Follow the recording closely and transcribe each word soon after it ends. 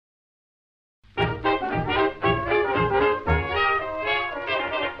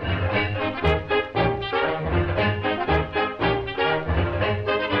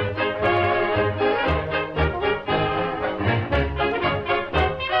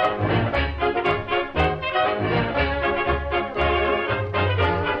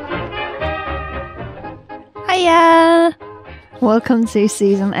Welcome to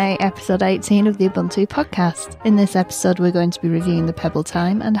Season 8, Episode 18 of the Ubuntu podcast. In this episode, we're going to be reviewing the Pebble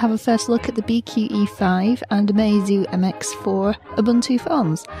Time and have a first look at the BQE5 and Meizu MX4 Ubuntu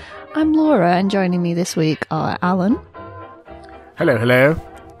phones. I'm Laura, and joining me this week are Alan. Hello, hello.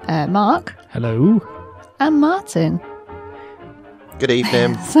 Mark. Hello. And Martin. Good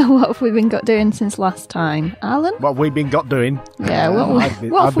evening. So what have we been doing since last time? Alan? What have we been doing? Yeah, what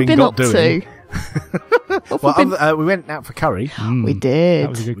have we been up to? We went out for curry. We did. That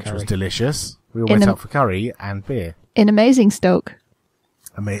was a good Which curry. was delicious. We all went out for curry and beer. In Amazingstoke.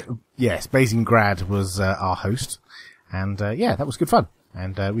 Yes, Basinggrad was our host. And that was good fun.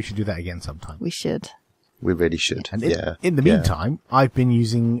 And we should do that again sometime. We should. We really should. And in the meantime, I've been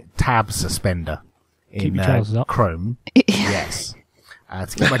using Tab Suspender Keep in your trousers up. Chrome. Yes. To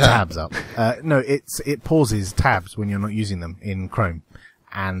keep my tabs up. No, it pauses tabs when you're not using them in Chrome.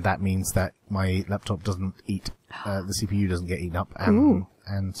 And that means that my laptop doesn't eat, the CPU doesn't get eaten up.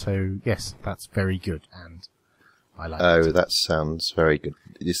 And so, yes, that's very good. And I like it. Oh, that sounds very good.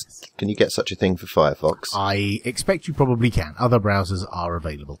 Can you get such a thing for Firefox? I expect you probably can. Other browsers are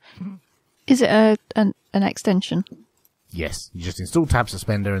available. Is it an extension? Yes, you just install Tab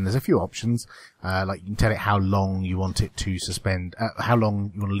Suspender, and there's a few options. Like you can tell it how long you want it to suspend, how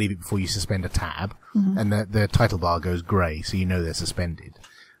long you want to leave it before you suspend a tab, and the title bar goes grey, so you know they're suspended.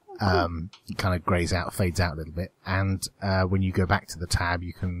 It kind of grays out, fades out a little bit, and when you go back to the tab,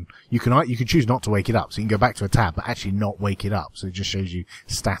 you can choose not to wake it up, so you can go back to a tab, but actually not wake it up. So it just shows you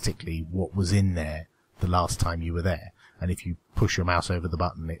statically what was in there the last time you were there, and if you push your mouse over the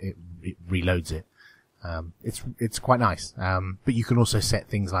button, it reloads it. It's quite nice. But you can also set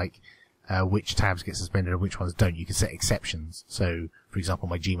things like, which tabs get suspended and which ones don't. You can set exceptions. So, for example,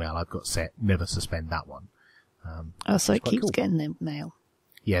 my Gmail, I've got set never suspend that one. So it keeps cool. getting the mail.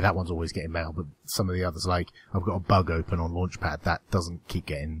 Yeah, that one's always getting mail, but some of the others, like, I've got a bug open on Launchpad, that doesn't keep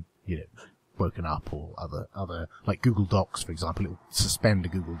getting, woken up, or other, like Google Docs, for example, it'll suspend a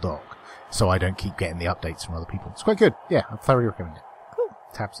Google Doc, so I don't keep getting the updates from other people. It's quite good. Yeah, I thoroughly recommend it. Cool.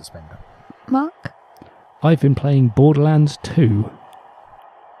 Tab Suspender. Mark? I've been playing Borderlands 2.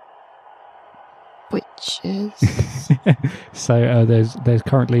 Which is... So there's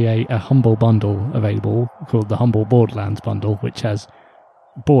currently a Humble bundle available called the Humble Borderlands bundle, which has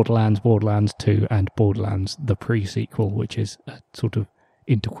Borderlands 2, and Borderlands the pre-sequel, which is a sort of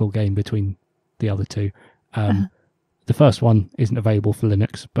interquel game between the other two. The first one isn't available for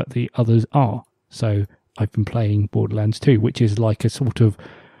Linux, but the others are. So I've been playing Borderlands 2, which is like a sort of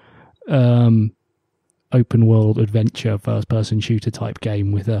open world adventure first-person shooter type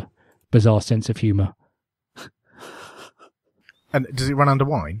game with a bizarre sense of humour. And does it run under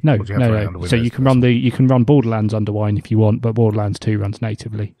Wine? No. Or do you have to run under So Windows? you can run Borderlands under Wine if you want, but Borderlands 2 runs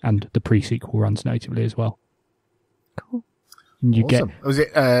natively, and the pre-sequel runs natively as well. Cool. And you Awesome. Was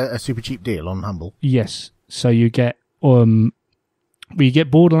it a super cheap deal on Humble? Yes. So you get Borderlands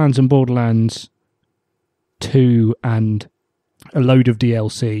and Borderlands 2 and a load of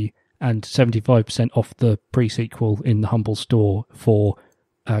DLC and 75% off the pre-sequel in the Humble store for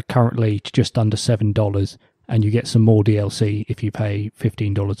currently just under $7, and you get some more DLC if you pay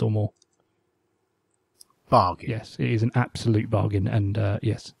 $15 or more. Bargain. Yes, it is an absolute bargain, and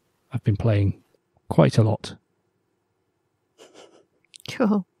yes, I've been playing quite a lot.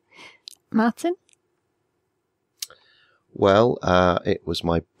 Cool. Martin? Well, it was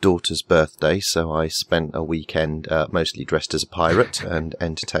my daughter's birthday, so I spent a weekend mostly dressed as a pirate and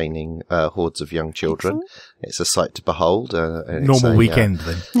entertaining hordes of young children. Excellent. It's a sight to behold. Normal weekend,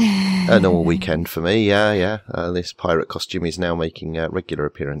 then. A normal weekend for me, yeah. This pirate costume is now making regular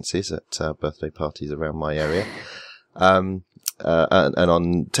appearances at birthday parties around my area. And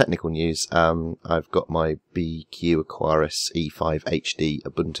on technical news, I've got my BQ Aquaris E5 HD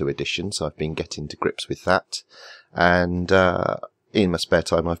Ubuntu edition, so I've been getting to grips with that. And in my spare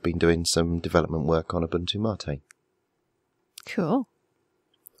time, I've been doing some development work on Ubuntu Mate. Cool.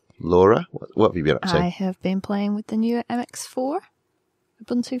 Laura, what have you been up to? I have been playing with the new MX4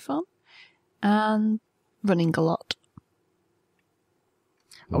 Ubuntu phone and running a lot.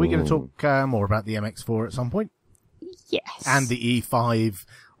 Are we going to talk more about the MX4 at some point? Yes. And the E5,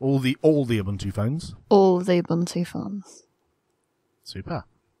 all the Ubuntu phones? All the Ubuntu phones. Super.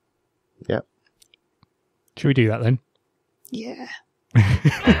 Yep. Should we do that then? Yeah.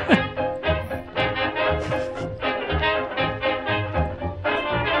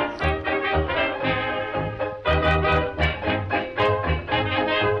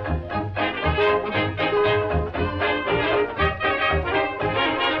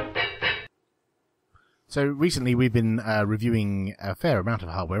 So recently we've been reviewing a fair amount of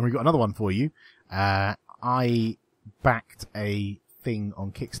hardware, and we've got another one for you. I backed a thing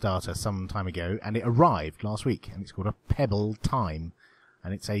on Kickstarter some time ago, and it arrived last week, and it's called a Pebble Time,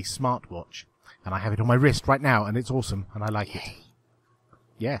 and it's a smartwatch, and I have it on my wrist right now, and it's awesome, and I like it.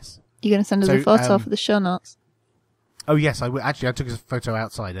 Yes. You're going to send us a photo for the show notes? Oh, yes, I will. Actually, I took a photo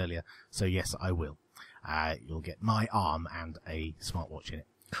outside earlier, so yes, I will. You'll get my arm and a smartwatch in it.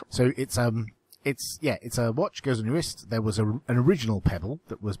 Cool. So it's a watch, goes on your wrist. There was an original Pebble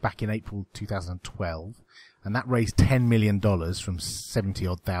that was back in April 2012, and that raised $10 million from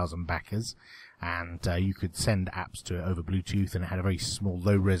 70-odd thousand backers. And you could send apps to it over Bluetooth, and it had a very small,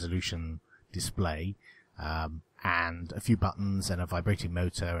 low-resolution display, and a few buttons, and a vibrating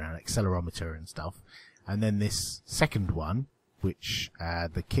motor, and an accelerometer and stuff. And then this second one, which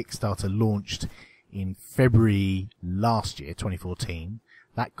the Kickstarter launched in February last year, 2014,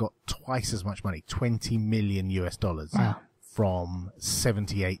 that got twice as much money, $20 million wow. from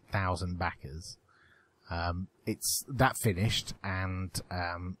 78,000 backers. That finished, and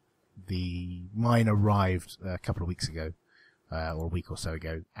mine arrived a couple of weeks ago, or a week or so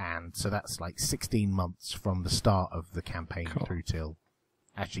ago, and so that's like 16 months from the start of the campaign through till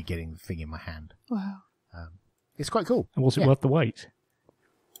actually getting the thing in my hand. Wow. It's quite cool. And was it worth the wait?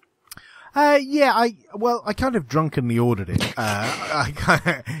 I kind of drunkenly ordered it.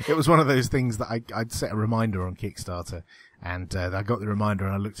 It was one of those things that I'd set a reminder on Kickstarter, and I got the reminder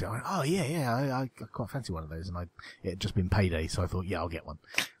and I looked at it and I went, I quite fancy one of those, and it had just been payday, so I thought, yeah, I'll get one.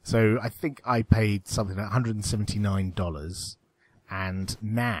 So I think I paid something like $179, and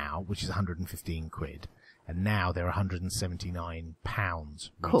now, which is 115 quid, and now they're £179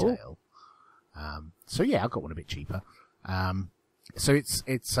 retail. So yeah, I got one a bit cheaper. So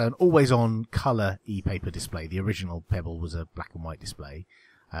it's an always-on colour e-paper display. The original Pebble was a black and white display.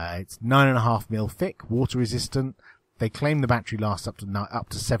 It's 9.5mm thick, water-resistant. They claim the battery lasts up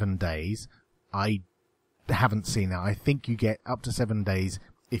to 7 days. I haven't seen that. I think you get up to 7 days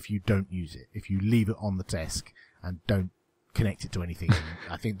if you don't use it. If you leave it on the desk and don't connect it to anything.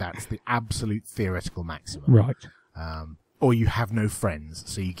 I think that's the absolute theoretical maximum. Right. Or you have no friends,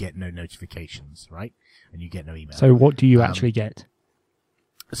 so you get no notifications, right? And you get no email. So what do you actually get?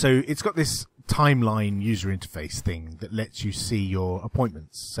 So it's got this timeline user interface thing that lets you see your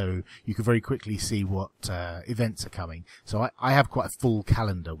appointments. So you can very quickly see what events are coming. So I have quite a full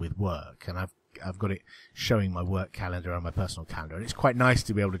calendar with work, and I've got it showing my work calendar and my personal calendar. And it's quite nice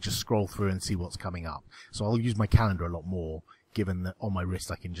to be able to just scroll through and see what's coming up. So I'll use my calendar a lot more, given that on my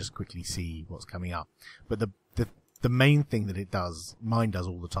wrist I can just quickly see what's coming up. But the main thing that mine does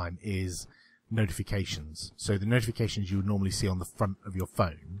all the time, is notifications. So the notifications you would normally see on the front of your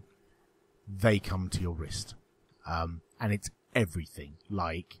phone, they come to your wrist. And it's everything.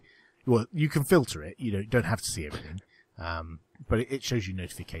 You can filter it. You don't have to see everything. But it shows you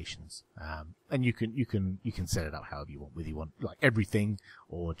notifications. And you can set it up however you want, whether you want like everything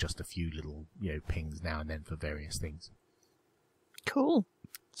or just a few little, pings now and then for various things. Cool.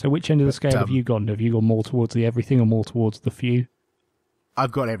 So which end of the scale have you gone? Have you gone more towards the everything or more towards the few?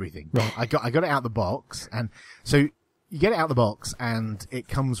 I've got everything. Right. I got it out the box, and so you get it out the box, and it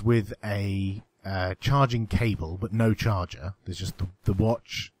comes with a charging cable, but no charger. There's just the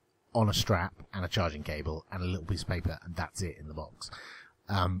watch on a strap and a charging cable and a little piece of paper, and that's it in the box.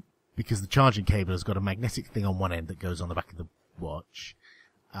 Because the charging cable has got a magnetic thing on one end that goes on the back of the watch.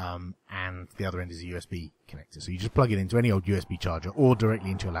 And the other end is a USB connector. So you just plug it into any old USB charger or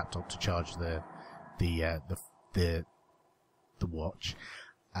directly into your laptop to charge the watch.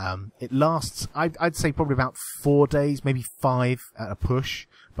 It lasts, I'd say probably about 4 days, maybe 5 at a push,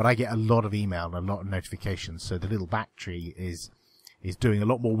 but I get a lot of email and a lot of notifications. So the little battery is doing a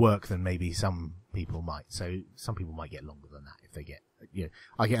lot more work than maybe some people might. So some people might get longer than that if they get,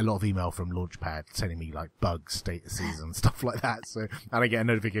 I get a lot of email from Launchpad telling me like bug statuses and stuff like that. So, and I get a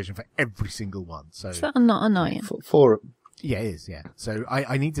notification for every single one. So is that not annoying? Yeah, it is. Yeah. So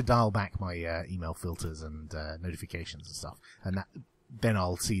I need to dial back my email filters and notifications and stuff, and then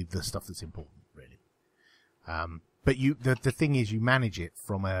I'll see the stuff that's important, really. But the thing is, you manage it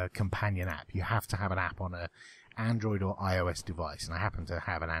from a companion app. You have to have an app on a Android or iOS device, and I happen to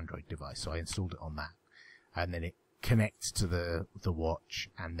have an Android device, so I installed it on that, and then it connects to the watch,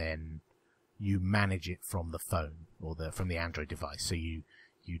 and then you manage it from the phone or from the Android device. So you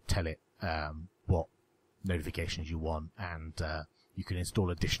tell it what notifications you want, and you can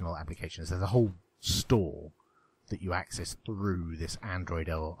install additional applications. There's a whole store that you access through this Android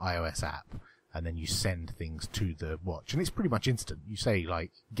or iOS app, and then you send things to the watch, and it's pretty much instant. You say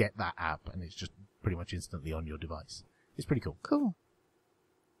like, get that app, and it's just pretty much instantly on your device. It's pretty cool. Cool.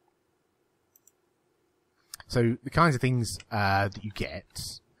 So the kinds of things that you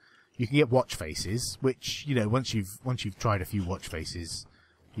You can get watch faces, which, you know, once you've tried a few watch faces,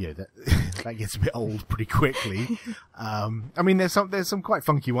 you know, that gets a bit old pretty quickly. I mean, there's some quite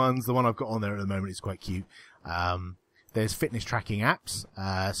funky ones. The one I've got on there at the moment is quite cute. There's fitness tracking apps,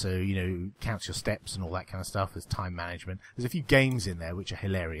 so, you know, counts your steps and all that kind of stuff. There's time management. There's a few games in there which are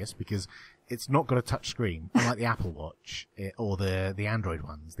hilarious because it's not got a touch screen, unlike the Apple Watch or the Android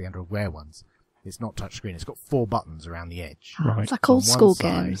ones, the Android Wear ones. It's not touch screen. It's got 4 buttons around the edge. Right. It's like old school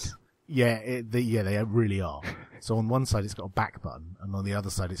games. Yeah, they really are. So on one side it's got a back button, and on the other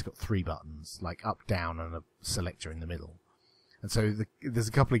side it's got 3 buttons, like up, down, and a selector in the middle. And so there's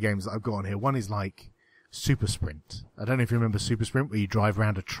a couple of games that I've got on here. One is like Super Sprint. I don't know if you remember Super Sprint, where you drive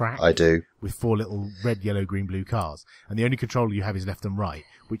around a track. I do. With 4 little red, yellow, green, blue cars. And the only controller you have is left and right,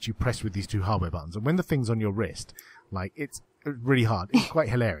 which you press with these 2 hardware buttons. And when the thing's on your wrist, like, it's really hard. It's quite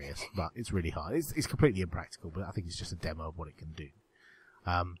hilarious, but it's really hard. It's completely impractical, but I think it's just a demo of what it can do.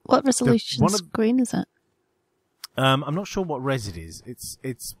 What resolution screen is it? I'm not sure what res it is.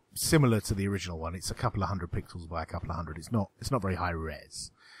 It's similar to the original one. It's a couple of 100 pixels by a couple of 100. It's not very high res.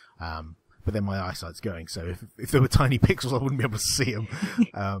 But then my eyesight's going, so if there were tiny pixels, I wouldn't be able to see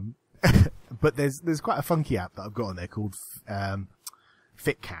them. But there's quite a funky app that I've got on there called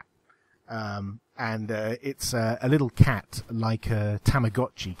FitCat. And it's a little cat, like a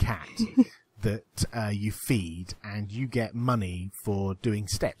Tamagotchi cat, that you feed, and you get money for doing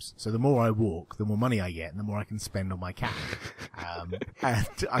steps. So the more I walk, the more money I get, and the more I can spend on my cat. And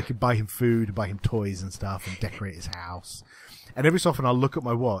I can buy him food, buy him toys and stuff, and decorate his house. And every so often I'll look at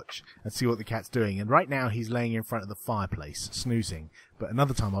my watch and see what the cat's doing. And right now he's laying in front of the fireplace, snoozing. But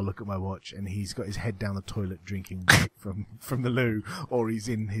another time I'll look at my watch and he's got his head down the toilet drinking from the loo, or he's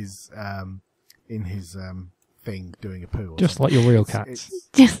in his thing doing a poo. Or Just something. like your real cats.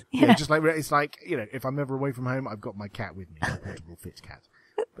 Just like, it's like, you know, if I'm ever away from home, I've got my cat with me, a portable fit cat.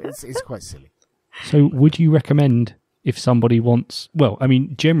 But it's quite silly. So would you recommend, if somebody wants, well, I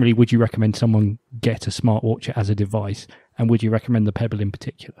mean, generally, would you recommend someone get a smartwatch as a device? And would you recommend the Pebble in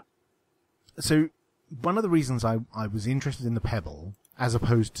particular? So one of the reasons I was interested in the Pebble, as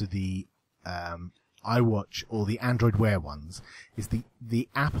opposed to the iWatch or the Android Wear ones, is the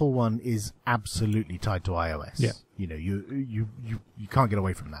Apple one is absolutely tied to iOS. Yeah. You know, you can't get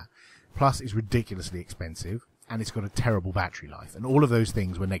away from that. Plus, it's ridiculously expensive, and it's got a terrible battery life. And all of those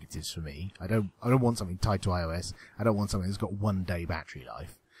things were negatives for me. I don't want something tied to iOS. I don't want something that's got 1 day battery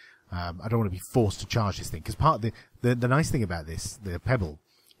life. I don't want to be forced to charge this thing, because part of the nice thing about the Pebble,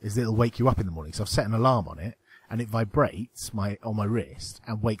 is that it'll wake you up in the morning. So I've set an alarm on it, and it vibrates on my wrist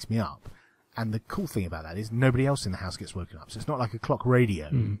and wakes me up. And the cool thing about that is nobody else in the house gets woken up. So it's not like a clock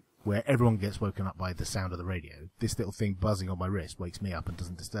radio where everyone gets woken up by the sound of the radio. This little thing buzzing on my wrist wakes me up and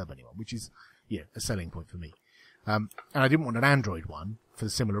doesn't disturb anyone, which is, yeah, a selling point for me. And I didn't want an Android one for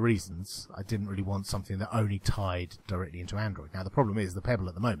similar reasons. I didn't really want something that only tied directly into Android. Now, the problem is the Pebble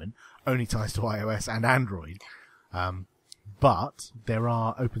at the moment only ties to iOS and Android. But there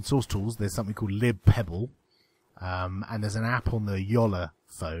are open source tools. There's something called libpebble. And there's an app on the Yola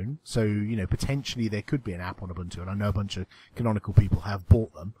phone. So, you know, potentially there could be an app on Ubuntu. And I know a bunch of canonical people have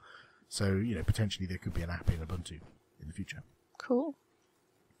bought them. So, you know, potentially there could be an app in Ubuntu in the future. Cool.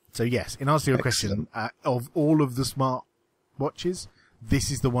 So yes, in answer to your question, of all of the smart watches, this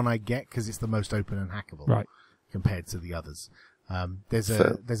is the one I get because it's the most open and hackable, right, compared to the others. There's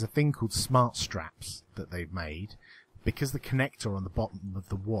a thing called smart straps that they've made, because the connector on the bottom of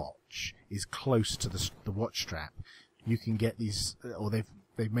the watch is close to the watch strap. You can get these, or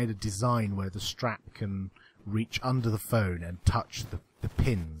they've made a design where the strap can reach under the phone and touch the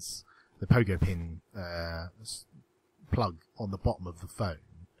pins, the pogo pin plug on the bottom of the phone.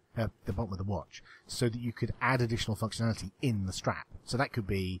 The bottom of the watch, so that you could add additional functionality in the strap. So that could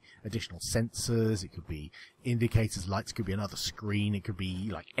be additional sensors, it could be indicators, lights, it could be another screen, it could be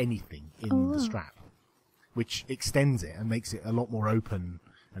like anything in the strap, which extends it and makes it a lot more open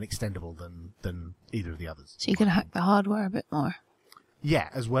and extendable than either of the others. So you can hack the hardware a bit more. Yeah,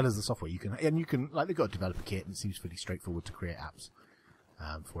 as well as the software. You can like, they've got a developer kit, and it seems pretty straightforward to create apps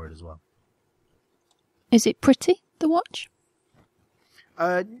for it as well. Is it pretty, the watch?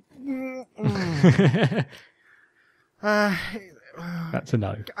 That's a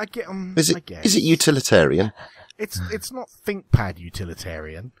no. I get Is it utilitarian? It's not ThinkPad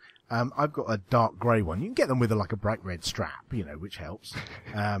utilitarian. I've got a dark grey one. You can get them with like a bright red strap, you know, which helps.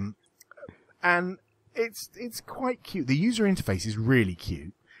 And it's quite cute. The user interface is really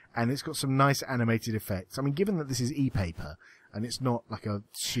cute, and it's got some nice animated effects. I mean, given that this is e-paper and it's not like a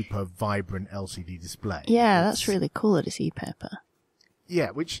super vibrant LCD display. Yeah, that's really cool that it's e-paper.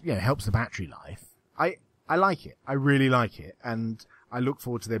 Yeah, which, you know, helps the battery life. I like it. I really like it. And I look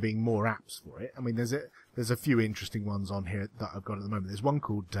forward to there being more apps for it. I mean, there's a few interesting ones on here that I've got at the moment. There's one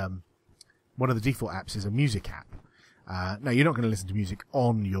called, one of the default apps is a music app. Now, you're not going to listen to music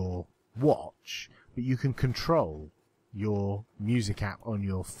on your watch, but you can control your music app on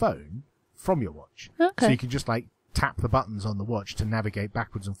your phone from your watch. Okay. So you can just like tap the buttons on the watch to navigate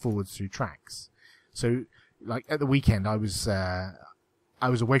backwards and forwards through tracks. So like at the weekend, I was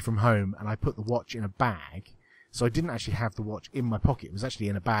away from home and I put the watch in a bag. So I didn't actually have the watch in my pocket. It was actually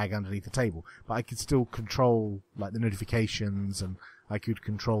in a bag underneath the table, but I could still control like the notifications, and I could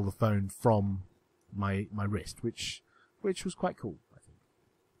control the phone from my wrist, which was quite cool, I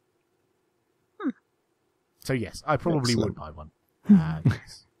think. So yes, I probably would buy one.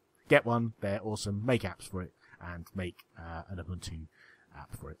 Yes. Get one, they're awesome, make apps for it, and make an Ubuntu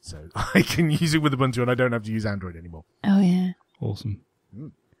app for it, so I can use it with Ubuntu and I don't have to use Android anymore. Oh yeah. Awesome.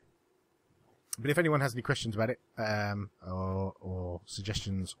 But if anyone has any questions about it, or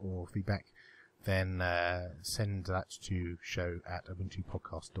suggestions or feedback, then send that to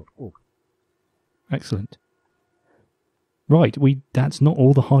show@ubuntupodcast.org. Excellent. Right, that's not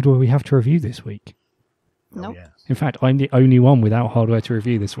all the hardware we have to review this week. Nope. Oh, yes. In fact, I'm the only one without hardware to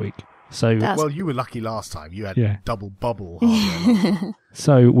review this week. So, Well, you were lucky last time. You had double bubble hardware last time.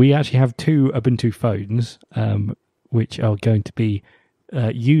 So we actually have two Ubuntu phones, which are going to be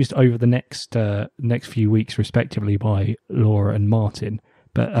used over the next few weeks, respectively, by Laura and Martin.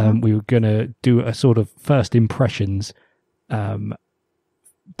 But we were going to do a sort of first impressions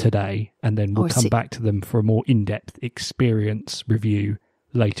today, and then we'll come back to them for a more in-depth experience review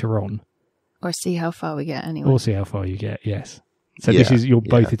later on. Or see how far we get anyway. Or see how far you get, yes. So this is, you're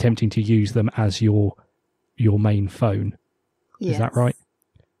both attempting to use them as your main phone. Yes. Is that right?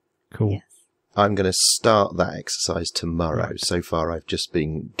 Cool. Yes. I'm going to start that exercise tomorrow. Right. So far, I've just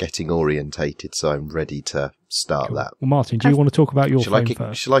been getting orientated, so I'm ready to start that. Well, Martin, do you want to talk about your phone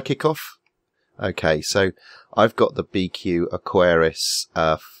first? Shall I kick off? Okay, so I've got the BQ Aquarius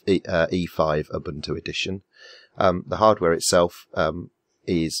E5 Ubuntu edition. The hardware itself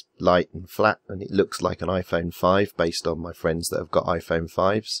is light and flat, and it looks like an iPhone 5 based on my friends that have got iPhone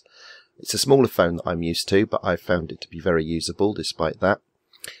 5s. It's a smaller phone that I'm used to, but I found it to be very usable despite that.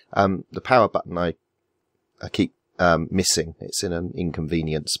 The power button I keep missing. It's in an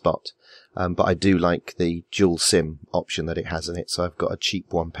inconvenient spot. But I do like the dual SIM option that it has in it. So I've got a cheap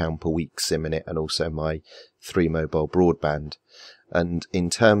 £1 per week SIM in it, and also my 3 mobile broadband. And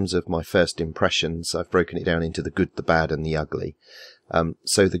in terms of my first impressions, I've broken it down into the good, the bad, and the ugly.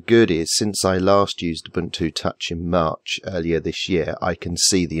 So the good is, since I last used Ubuntu Touch in March earlier this year, I can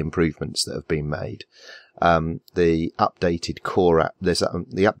see the improvements that have been made. The updated core app,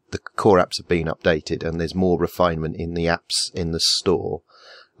 the core apps have been updated, and there's more refinement in the apps in the store.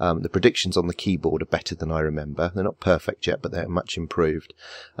 The predictions on the keyboard are better than I remember. They're not perfect yet, but they're much improved.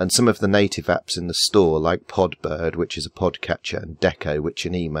 And some of the native apps in the store, like Podbird, which is a podcatcher, and Deco, which is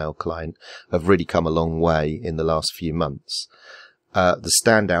an email client, have really come a long way in the last few months. The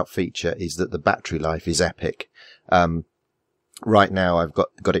standout feature is that the battery life is epic. Right now I've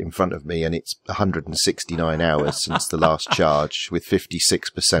got it in front of me, and it's 169 hours since the last charge, with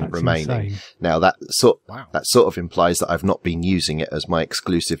 56% remaining. Insane. Now that sort of implies that I've not been using it as my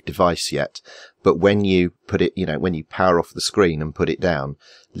exclusive device yet. But when you put it, when you power off the screen and put it down,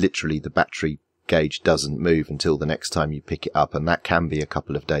 literally the battery gauge doesn't move until the next time you pick it up, and that can be a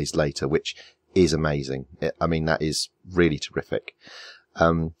couple of days later, which is amazing. That is really terrific.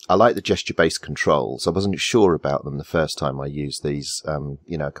 I like the gesture-based controls. I wasn't sure about them the first time I used these,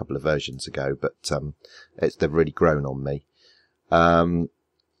 a couple of versions ago, but they've really grown on me.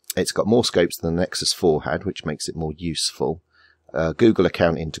 It's got more scopes than the Nexus 4 had, which makes it more useful. Google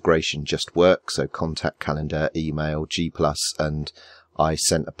account integration just works, so contact, calendar, email, G+, and I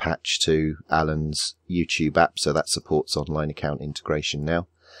sent a patch to Alan's YouTube app, so that supports online account integration now.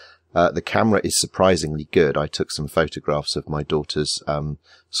 The camera is surprisingly good. I took some photographs of my daughter's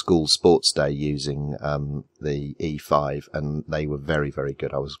school sports day using the E5, and they were very, very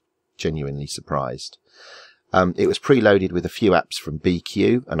good. I was genuinely surprised. It was preloaded with a few apps from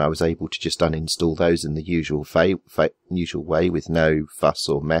BQ, and I was able to just uninstall those in the usual way with no fuss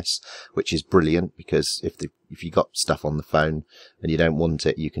or mess, which is brilliant, because if you got stuff on the phone and you don't want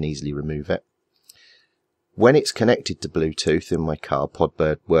it, you can easily remove it. When it's connected to Bluetooth in my car,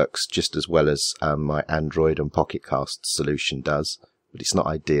 Podbird works just as well as my Android and Pocket Cast solution does, but it's not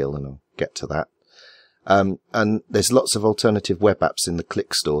ideal, and I'll get to that. And there's lots of alternative web apps in the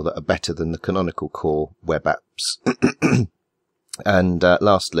Click Store that are better than the canonical core web apps. And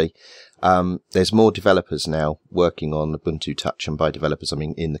lastly, there's more developers now working on Ubuntu Touch, and by developers I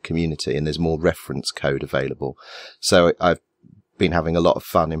mean in the community, and there's more reference code available. So I've been having a lot of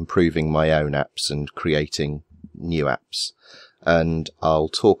fun improving my own apps and creating new apps. And I'll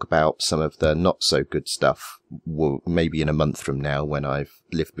talk about some of the not so good stuff maybe in a month from now when I've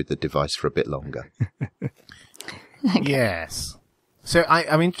lived with the device for a bit longer. Yes. So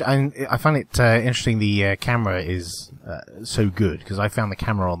I mean, I find it interesting the camera is so good, because I found the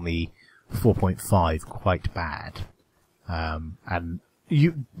camera on the 4.5 quite bad. And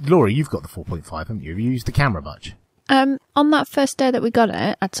Laura, you've got the 4.5, haven't you? Have you used the camera much? On that first day that we got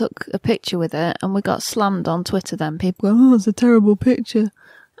it, I took a picture with it, and we got slammed on Twitter then. People go, "Oh, it's a terrible picture."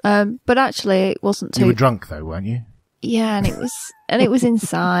 But actually, it wasn't too... You were drunk, though, weren't you? Yeah, and it was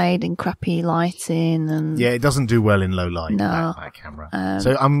inside in crappy lighting, and... Yeah, it doesn't do well in low light, No. that camera.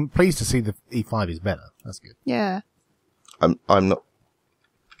 So I'm pleased to see the E5 is better. That's good. Yeah. I'm not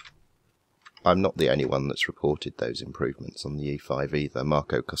the only one that's reported those improvements on the E5 either.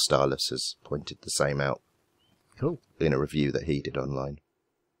 Marco Costalis has pointed the same out. Cool. In a review that he did online.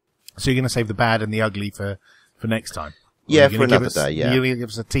 So you're going to save the bad and the ugly for next time? Yeah, for another day, yeah. You're going to give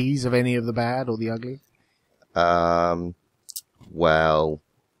us a tease of any of the bad or the ugly? Well,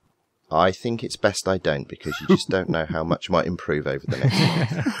 I think it's best I don't, because you just don't know how much might improve over the next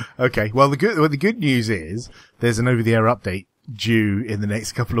month. Okay, well, the good news is there's an over-the-air update due in the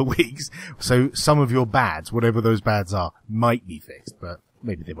next couple of weeks. So some of your bads, whatever those bads are, might be fixed, but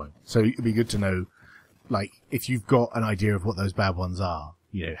maybe they won't. So it'd be good to know, like, if you've got an idea of what those bad ones are,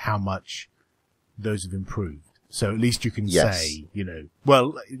 you know, how much those have improved. So at least you can say, you know,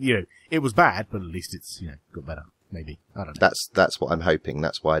 well, you know, it was bad, but at least it's, you know, got better. Maybe. I don't know. That's what I'm hoping.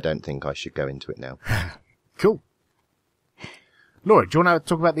 That's why I don't think I should go into it now. Cool. Laura, do you want to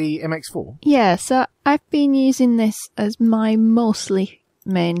talk about the MX4? Yeah, so I've been using this as my mostly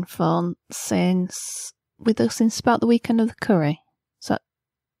main phone since about the weekend of the curry. So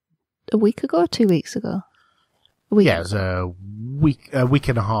a week ago or 2 weeks ago? It was a week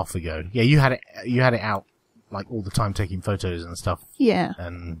and a half ago. Yeah, you had it out like all the time, taking photos and stuff. Yeah.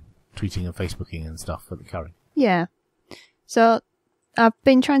 And tweeting and Facebooking and stuff at the curry. Yeah. So I've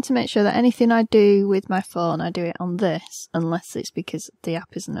been trying to make sure that anything I do with my phone, I do it on this, unless it's because the app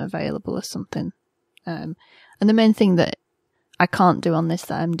isn't available or something. And the main thing that I can't do on this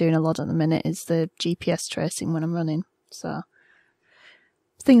that I'm doing a lot at the minute is the GPS tracing when I'm running. So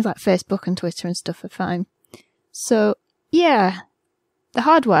things like Facebook and Twitter and stuff are fine. So yeah, the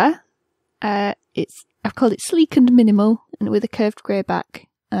hardware, I've called it sleek and minimal, and with a curved grey back,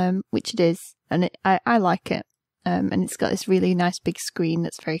 which it is, and I like it. And it's got this really nice big screen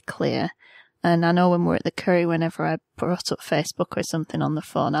that's very clear. And I know when we're at the curry, whenever I brought up Facebook or something on the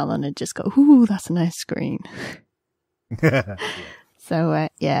phone, Alan would just go, "Ooh, that's a nice screen." So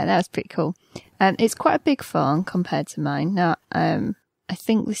yeah, that was pretty cool. It's quite a big phone compared to mine. Now, I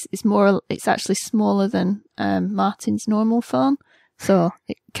think this is it's actually smaller than Martin's normal phone. So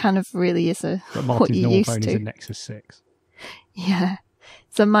it kind of really is what you're used to. Is a Nexus 6. Yeah.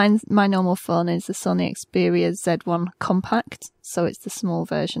 So my normal phone is the Sony Xperia Z1 Compact. So it's the small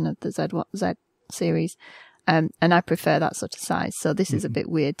version of the Z series. And I prefer that sort of size. So this is a bit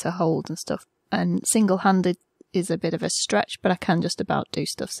weird to hold and stuff. And single-handed is a bit of a stretch, but I can just about do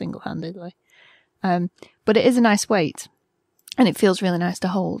stuff single-handedly. But it is a nice weight. And it feels really nice to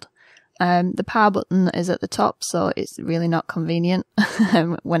hold. The power button is at the top, so it's really not convenient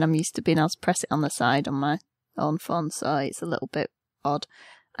when I'm used to being able to press it on the side on my own phone, so it's a little bit odd.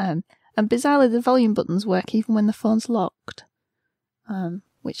 And bizarrely, the volume buttons work even when the phone's locked.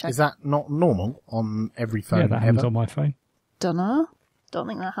 Is that not normal on every phone? Yeah, that happens on my phone. Dunno. Don't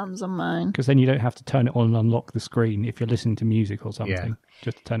think that happens on mine. Because then you don't have to turn it on and unlock the screen if you're listening to music or something. Yeah.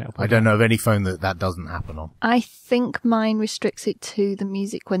 Just to turn it up. I don't know of any phone that doesn't happen on. I think mine restricts it to the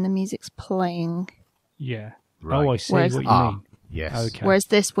music when the music's playing. Yeah. Right. Oh, I see what you mean. Yes. Okay. Whereas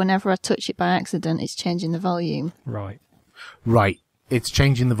this, whenever I touch it by accident, it's changing the volume. Right. Right. It's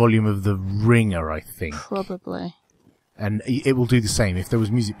changing the volume of the ringer, I think. Probably. And it will do the same. If there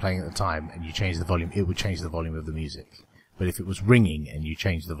was music playing at the time and you change the volume, it would change the volume of the music. But if it was ringing and you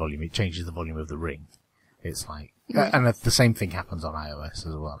change the volume, it changes the volume of the ring. It's like... and the same thing happens on iOS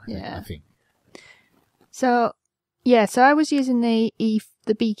as well, I think. So, yeah, so I was using the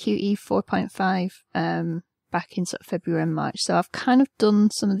BQE 4.5 back in sort of February and March. So I've kind of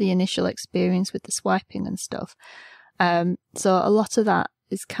done some of the initial experience with the swiping and stuff. So a lot of that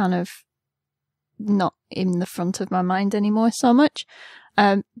is kind of not in the front of my mind anymore so much.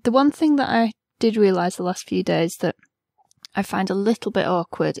 The one thing that I did realise the last few days that I find a little bit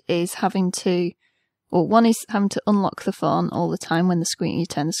awkward is having to unlock the phone all the time when you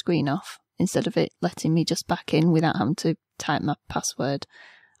turn the screen off, instead of it letting me just back in without having to type my password.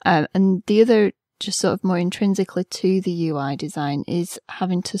 And the other just sort of more intrinsically to the UI design, is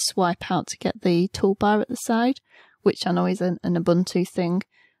having to swipe out to get the toolbar at the side, which I know is an Ubuntu thing.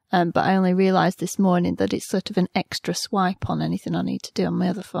 But I only realised this morning that it's sort of an extra swipe on anything I need to do on my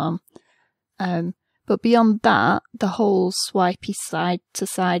other phone. But beyond that, the whole swipey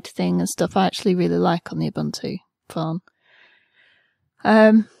side-to-side thing and stuff I actually really like on the Ubuntu phone.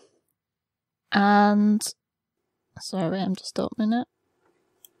 And sorry, I'm just opening it.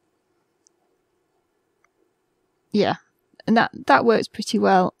 Yeah, and that works pretty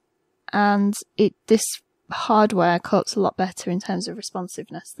well. And this hardware copes a lot better in terms of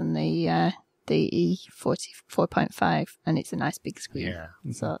responsiveness than the E44.5, and it's a nice big screen. Yeah,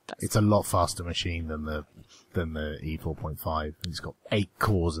 so it's a lot faster machine than the E4.5. It's got 8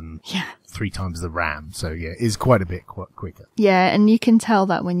 cores and 3 times the RAM, so yeah, it's quite a bit quicker. Yeah, and you can tell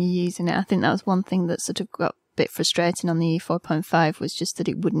that when you're using it. I think that was one thing that sort of got a bit frustrating on the E4.5, was just that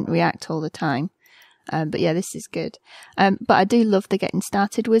it wouldn't react all the time. But yeah, this is good. But I do love the getting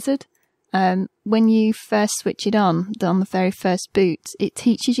started wizard. When you first switch it on the very first boot, it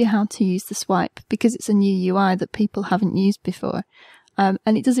teaches you how to use the swipe, because it's a new UI that people haven't used before. And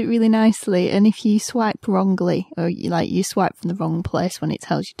it does it really nicely. And if you swipe wrongly, or you swipe from the wrong place when it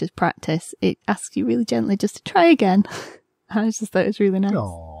tells you to practice, it asks you really gently just to try again. I just thought it was really nice.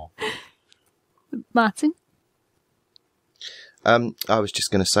 Aww. Martin? I was just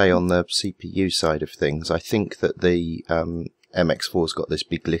going to say, on the CPU side of things, I think that the MX4's got this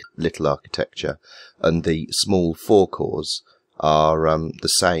big little architecture, and the small 4 cores are the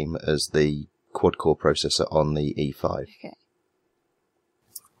same as the quad-core processor on the E5. Okay.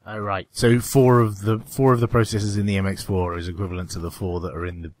 Oh, right. So 4 of the processors in the MX4 is equivalent to the 4 that are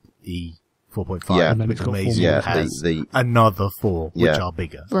in the E4.5. Yeah, and then it's got 4 more. It has another 4, which are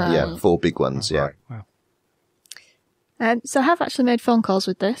bigger. Right. Yeah, 4 big ones. Yeah. Right. Wow. So I have actually made phone calls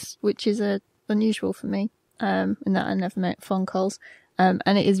with this, which is unusual for me, in that I never make phone calls. And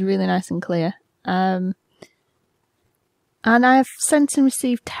it is really nice and clear. And I've sent and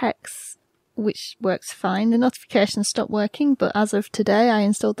received texts, which works fine. The notifications stopped working, but as of today, I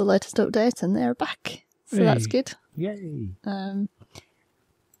installed the latest update and they're back. So that's good. Yay.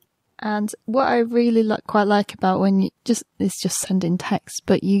 And what I really quite like about when it's just sending text,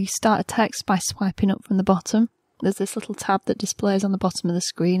 but you start a text by swiping up from the bottom. There's this little tab that displays on the bottom of the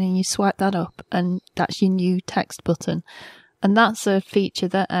screen, and you swipe that up, and that's your new text button. And that's a feature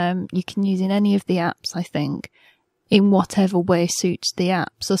that you can use in any of the apps, I think, in whatever way suits the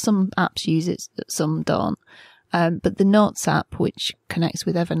app. So some apps use it, some don't. But the Notes app, which connects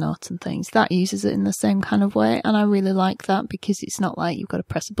with Evernote and things, that uses it in the same kind of way. And I really like that, because it's not like you've got to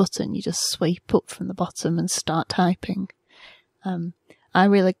press a button. You just sweep up from the bottom and start typing. I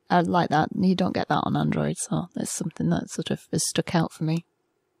like that. You don't get that on Android, so that's something that sort of has stuck out for me.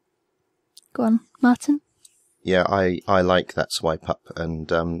 Go on, Martin. Yeah, I like that swipe up, and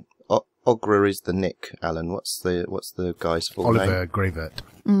Ogra is the nick. Alan, what's the guy's full name? Oliver Gravert.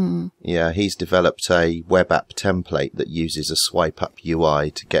 Yeah, he's developed a web app template that uses a swipe up UI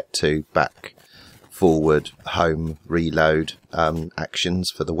to get to back, forward, home, reload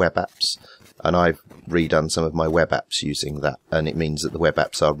actions for the web apps. And I've redone some of my web apps using that, and it means that the web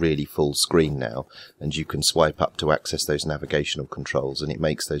apps are really full screen now, and you can swipe up to access those navigational controls, and it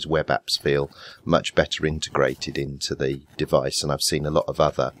makes those web apps feel much better integrated into the device. And I've seen a lot of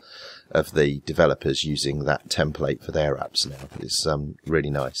other of the developers using that template for their apps now. It's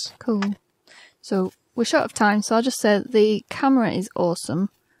really nice. Cool. So we're short of time, so I'll just say that the camera is awesome.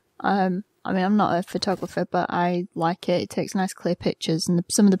 I mean, I'm not a photographer, but I like it. It takes nice, clear pictures, and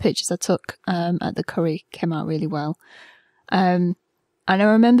some of the pictures I took at the Curry came out really well. And I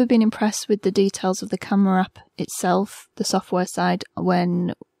remember being impressed with the details of the camera app itself, the software side,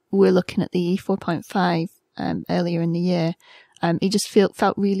 when we were looking at the E4.5 earlier in the year. It just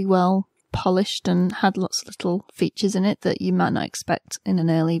felt really well polished and had lots of little features in it that you might not expect in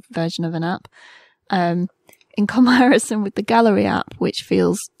an early version of an app. In comparison with the Gallery app, which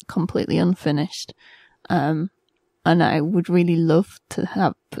feels completely unfinished. And I would really love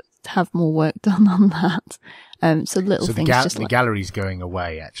to have more work done on that. So the gallery's going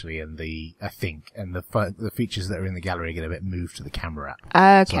away actually, and the features that are in the gallery are going to get moved to the camera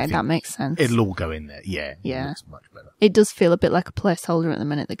app. Okay, that makes sense. It'll all go in there. Yeah. Yeah. It looks much better. It does feel a bit like a placeholder at the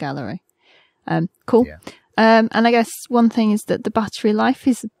minute, the gallery. Cool. Yeah. And I guess one thing is that the battery life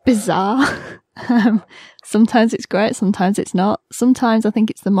is bizarre. Sometimes it's great, sometimes it's not. Sometimes I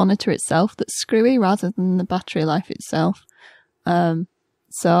think it's the monitor itself that's screwy rather than the battery life itself.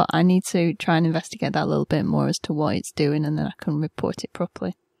 So I need to try and investigate that a little bit more as to what it's doing, and then I can report it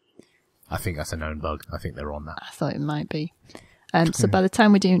properly. I think that's a known bug. I think they're on that. I thought it might be. So by the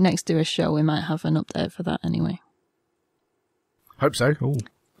time we do a show, we might have an update for that anyway. Hope so. Cool.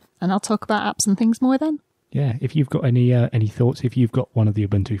 And I'll talk about apps and things more then. Yeah, if you've got any thoughts, if you've got one of the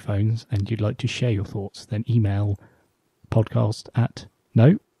Ubuntu phones and you'd like to share your thoughts, then email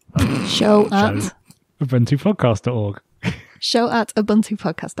show at ubuntupodcast.org. show at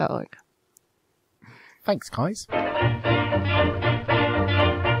ubuntupodcast.org. Thanks, guys.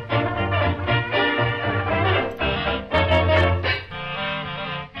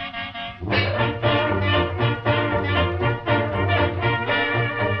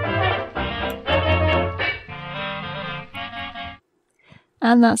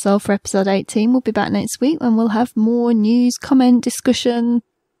 And that's all for episode 18. We'll be back next week when we'll have more news, comment, discussion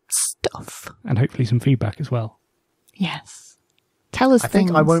stuff. And hopefully some feedback as well. Yes. Tell us I things.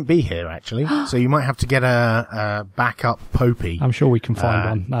 think I won't be here, actually. So you might have to get a backup Popey. I'm sure we can find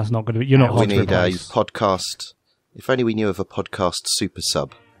one. That's not going to be... You're not We hard to need a replace. podcast. If only we knew of a podcast super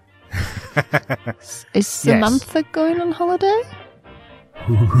sub. Is Samantha going on holiday?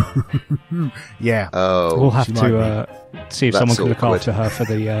 Yeah. Oh, We'll have she to see if That's someone can look awkward. after her for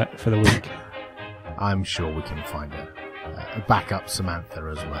the week. I'm sure we can find a backup Samantha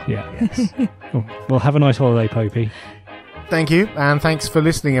as well. Yeah. Yes. Cool. Well, have a nice holiday, Popey. Thank you, and thanks for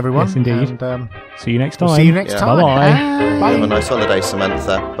listening, everyone. Yes, indeed. And, See you next time. we'll see you next Yeah. time. Bye-bye. Bye. have a nice holiday,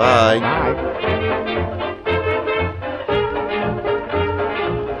 Samantha. Bye. Bye.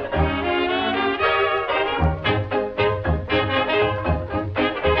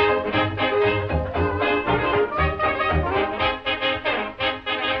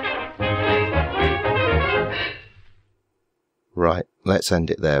 Right, let's end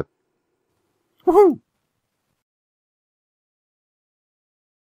it there. Woohoo!